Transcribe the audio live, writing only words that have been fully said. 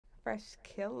Fresh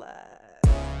killer.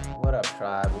 What up,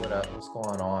 tribe? What up? What's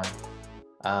going on?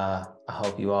 I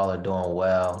hope you all are doing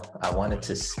well. I wanted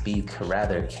to speak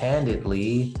rather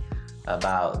candidly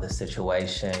about the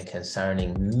situation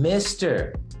concerning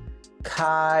Mr.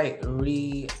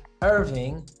 Kyrie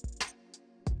Irving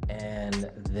and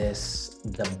this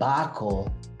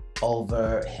debacle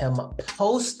over him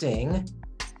posting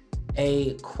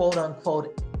a quote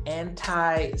unquote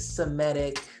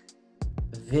anti-Semitic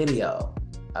video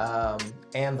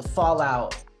and the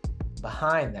fallout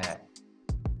behind that.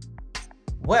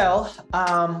 Well,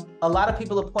 a lot of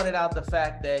people have pointed out the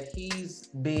fact that he's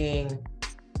being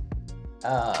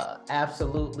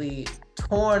absolutely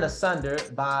torn asunder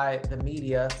by the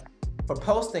media for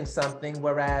posting something,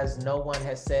 whereas no one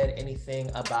has said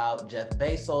anything about Jeff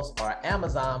Bezos or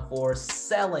Amazon for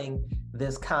selling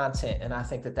this content. And I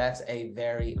think that that's a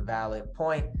very valid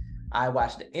point. I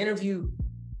watched the interview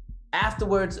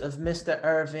afterwards of Mr.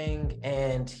 Irving,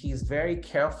 and he's very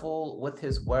careful with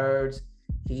his words.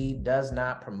 He does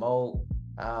not promote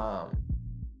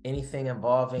anything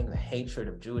involving the hatred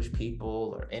of Jewish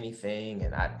people or anything.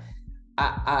 And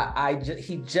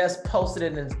he just posted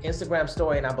it in his Instagram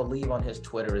story, and I believe on his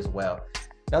Twitter as well.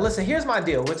 Now, listen, here's my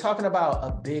deal. We're talking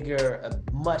about a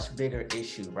much bigger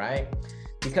issue, right?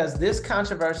 Because this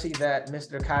controversy that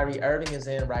Mr. Kyrie Irving is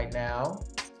in right now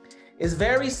is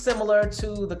very similar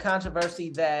to the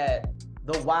controversy that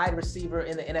the wide receiver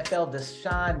in the NFL,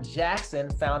 Deshaun Jackson,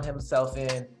 found himself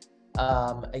in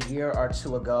a year or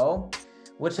two ago,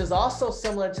 which is also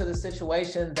similar to the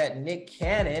situation that Nick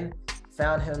Cannon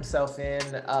found himself in,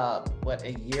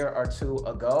 a year or two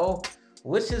ago,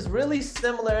 which is really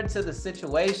similar to the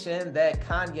situation that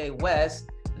Kanye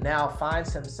West now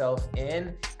finds himself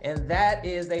in. And that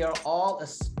is, they are all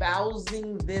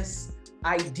espousing this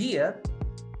idea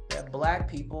that Black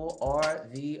people are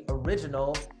the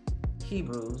original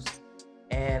Hebrews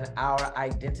and our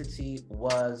identity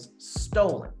was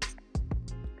stolen.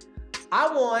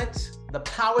 I want the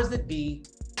powers that be,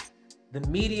 the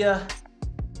media,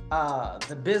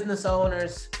 the business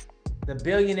owners, the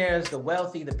billionaires, the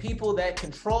wealthy, the people that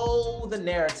control the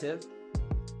narrative.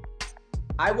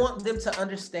 I want them to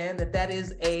understand that that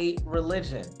is a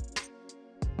religion,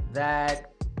 that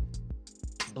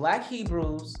Black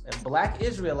Hebrews and Black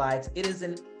Israelites, it is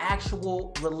an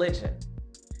actual religion.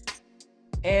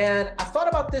 And I thought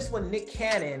about this when Nick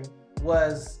Cannon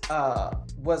was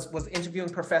interviewing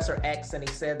Professor X, and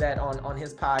he said that on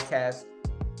his podcast.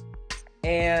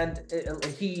 And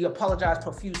he apologized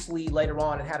profusely later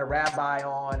on and had a rabbi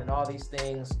on and all these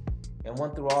things, and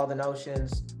went through all the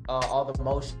notions, all the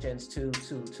motions to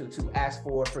ask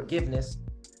for forgiveness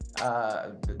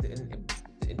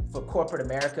for corporate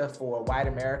America, for white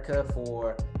America,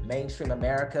 for mainstream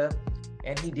America.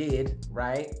 And he did,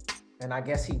 right? And I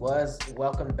guess he was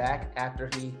welcomed back after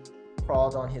he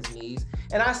crawled on his knees.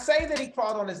 And I say that he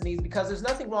crawled on his knees because there's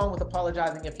nothing wrong with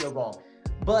apologizing if you're wrong.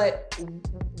 But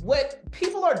what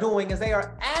people are doing is they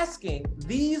are asking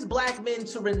these Black men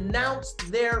to renounce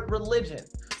their religion.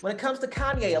 When it comes to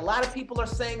Kanye, a lot of people are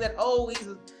saying that, oh,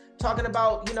 he's talking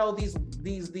about,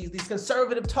 these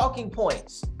conservative talking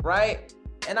points, right?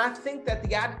 And I think that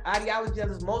the ideology that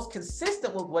is most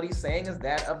consistent with what he's saying is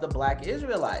that of the Black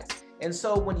Israelites. And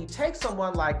so when you take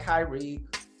someone like Kyrie,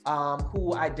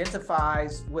 who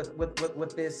identifies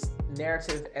with this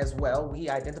narrative as well, he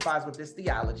identifies with this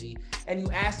theology, and you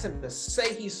ask him to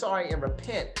say he's sorry and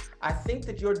repent, I think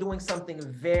that you're doing something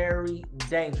very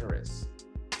dangerous.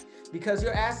 Because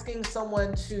you're asking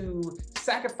someone to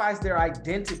sacrifice their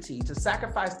identity, to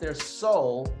sacrifice their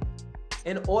soul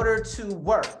in order to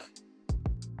work.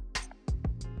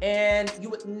 And you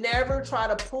would never try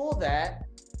to pull that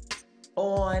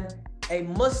on a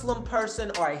Muslim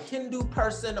person or a Hindu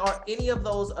person or any of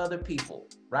those other people,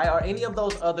 right? Or any of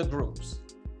those other groups.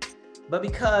 But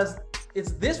because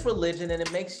it's this religion and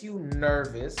it makes you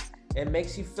nervous, it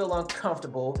makes you feel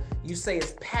uncomfortable, you say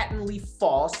it's patently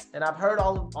false. And I've heard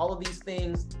all of these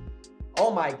things, oh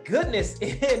my goodness,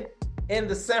 in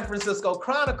the San Francisco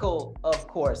Chronicle, of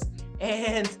course,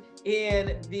 and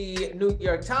in the New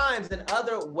York Times and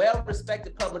other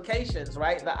well-respected publications,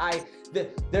 right?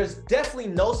 There's definitely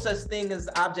no such thing as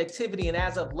objectivity, and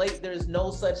as of late, there's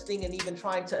no such thing in even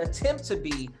trying to attempt to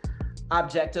be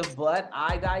objective, but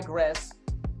I digress.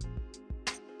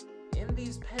 In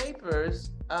these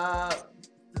papers,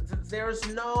 there's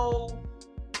no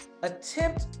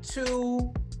attempt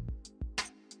to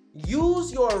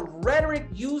use your rhetoric,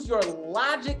 use your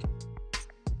logic,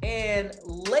 and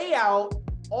lay out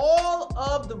all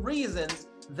of the reasons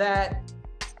that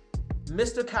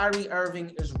Mr. Kyrie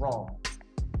Irving is wrong.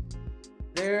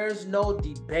 There's no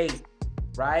debate.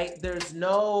 right? There's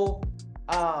no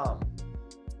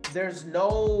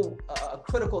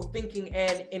critical thinking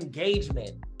and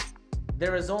engagement.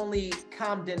 There is only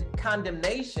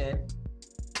condemnation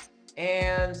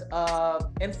and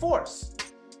force.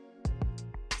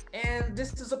 And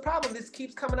this is a problem. This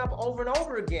keeps coming up over and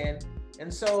over again.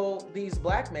 And so these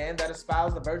black men that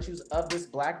espouse the virtues of this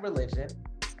black religion,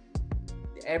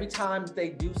 every time they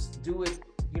do it,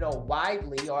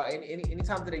 widely, or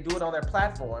anytime that they do it on their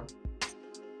platform,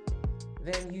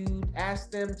 then you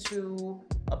ask them to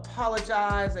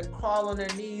apologize and crawl on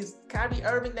their knees. Kyrie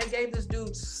Irving, they gave this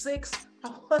dude I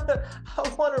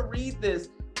want to read this.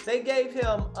 They gave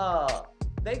him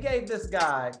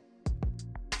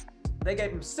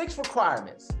 6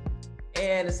 requirements.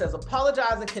 And it says,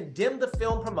 apologize and condemn the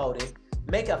film promoted,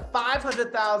 make a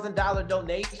 $500,000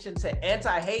 donation to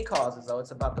anti-hate causes. Oh,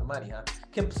 it's about the money, huh?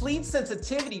 Complete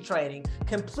sensitivity training,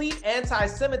 complete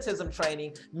anti-Semitism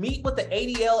training, meet with the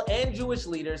ADL and Jewish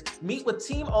leaders, meet with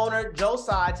team owner Joe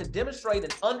Tsai to demonstrate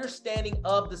an understanding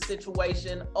of the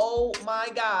situation. Oh my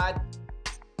God,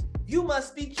 you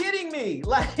must be kidding me.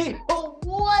 Like,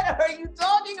 what are you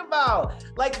talking about?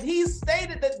 Like, he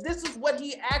stated that this is what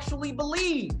he actually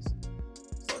believes.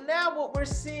 So now what we're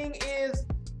seeing is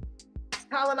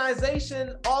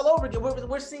colonization all over again.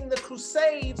 We're seeing the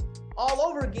Crusades all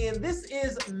over again. This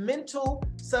is mental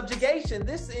subjugation.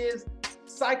 This is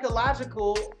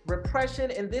psychological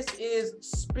repression, and this is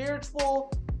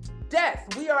spiritual death.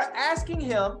 We are asking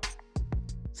him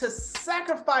to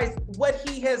sacrifice what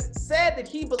he has said that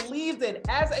he believes in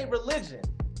as a religion,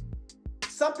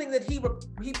 something that he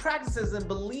practices and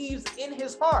believes in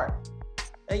his heart,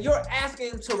 and you're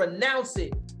asking him to renounce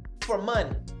it for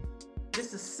money.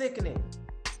 This is sickening,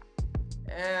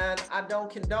 and I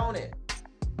don't condone it.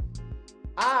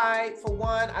 For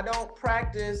one, I don't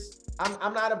practice,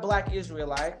 I'm not a Black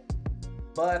Israelite,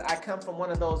 but I come from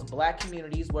one of those Black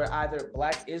communities where either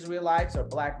Black Israelites or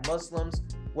Black Muslims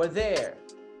were there.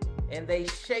 And they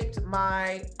shaped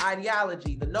my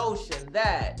ideology, the notion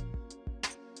that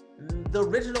the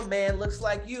original man looks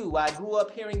like you. I grew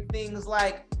up hearing things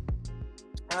like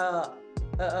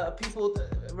people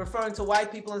referring to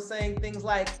white people and saying things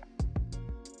like,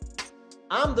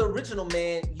 I'm the original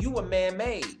man, you were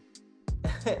man-made.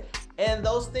 And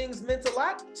those things meant a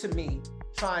lot to me,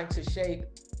 trying to shape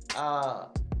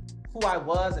who I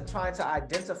was and trying to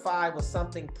identify with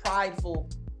something prideful,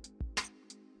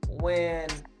 when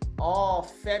all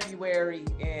February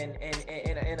and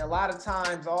a lot of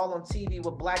times all on TV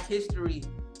with Black History,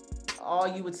 all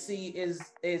you would see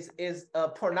is a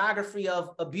pornography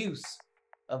of abuse,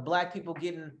 of Black people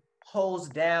getting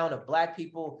hosed down, of Black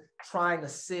people trying to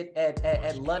sit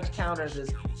at lunch counters,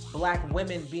 as Black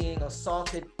women being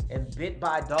assaulted and bit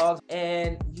by dogs.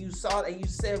 And you saw and you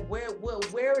said,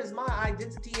 where is my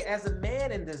identity as a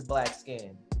man in this Black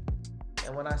skin?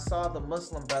 And when I saw the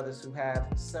Muslim brothers who have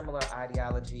similar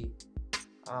ideology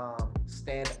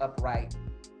stand upright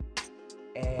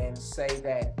and say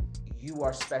that you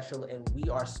are special and we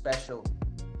are special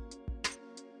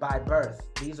by birth,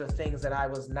 these are things that I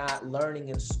was not learning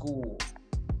in school.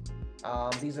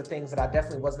 These are things that I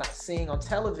definitely was not seeing on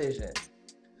television.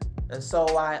 And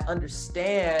so I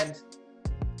understand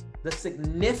the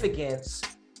significance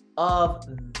of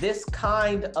this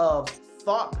kind of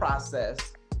thought process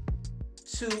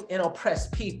to an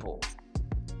oppressed people.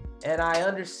 And I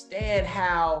understand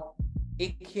how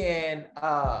it can,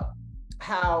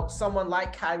 how someone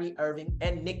like Kyrie Irving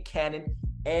and Nick Cannon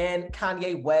and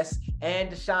Kanye West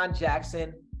and Deshaun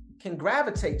Jackson can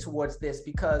gravitate towards this,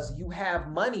 because you have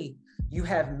money, you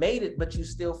have made it, but you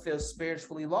still feel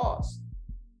spiritually lost.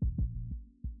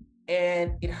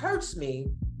 And it hurts me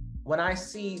when I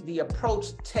see the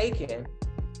approach taken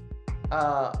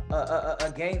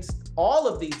against all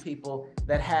of these people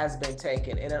that has been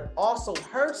taken. And it also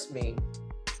hurts me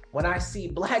when I see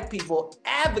Black people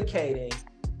advocating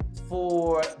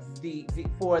for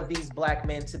these Black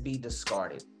men to be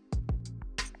discarded.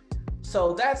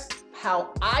 So that's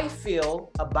how I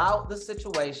feel about the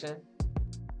situation.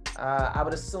 I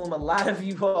would assume a lot of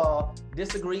you all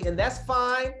disagree, and that's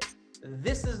fine.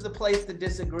 This is the place to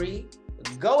disagree.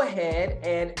 Go ahead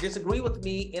and disagree with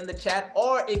me in the chat,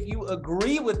 or if you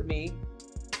agree with me,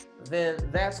 then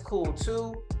that's cool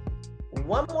too.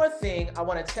 One more thing I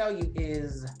want to tell you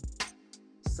is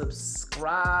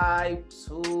subscribe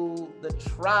to the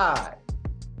tribe.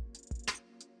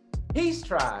 Peace,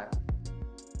 tribe,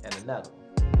 and another one.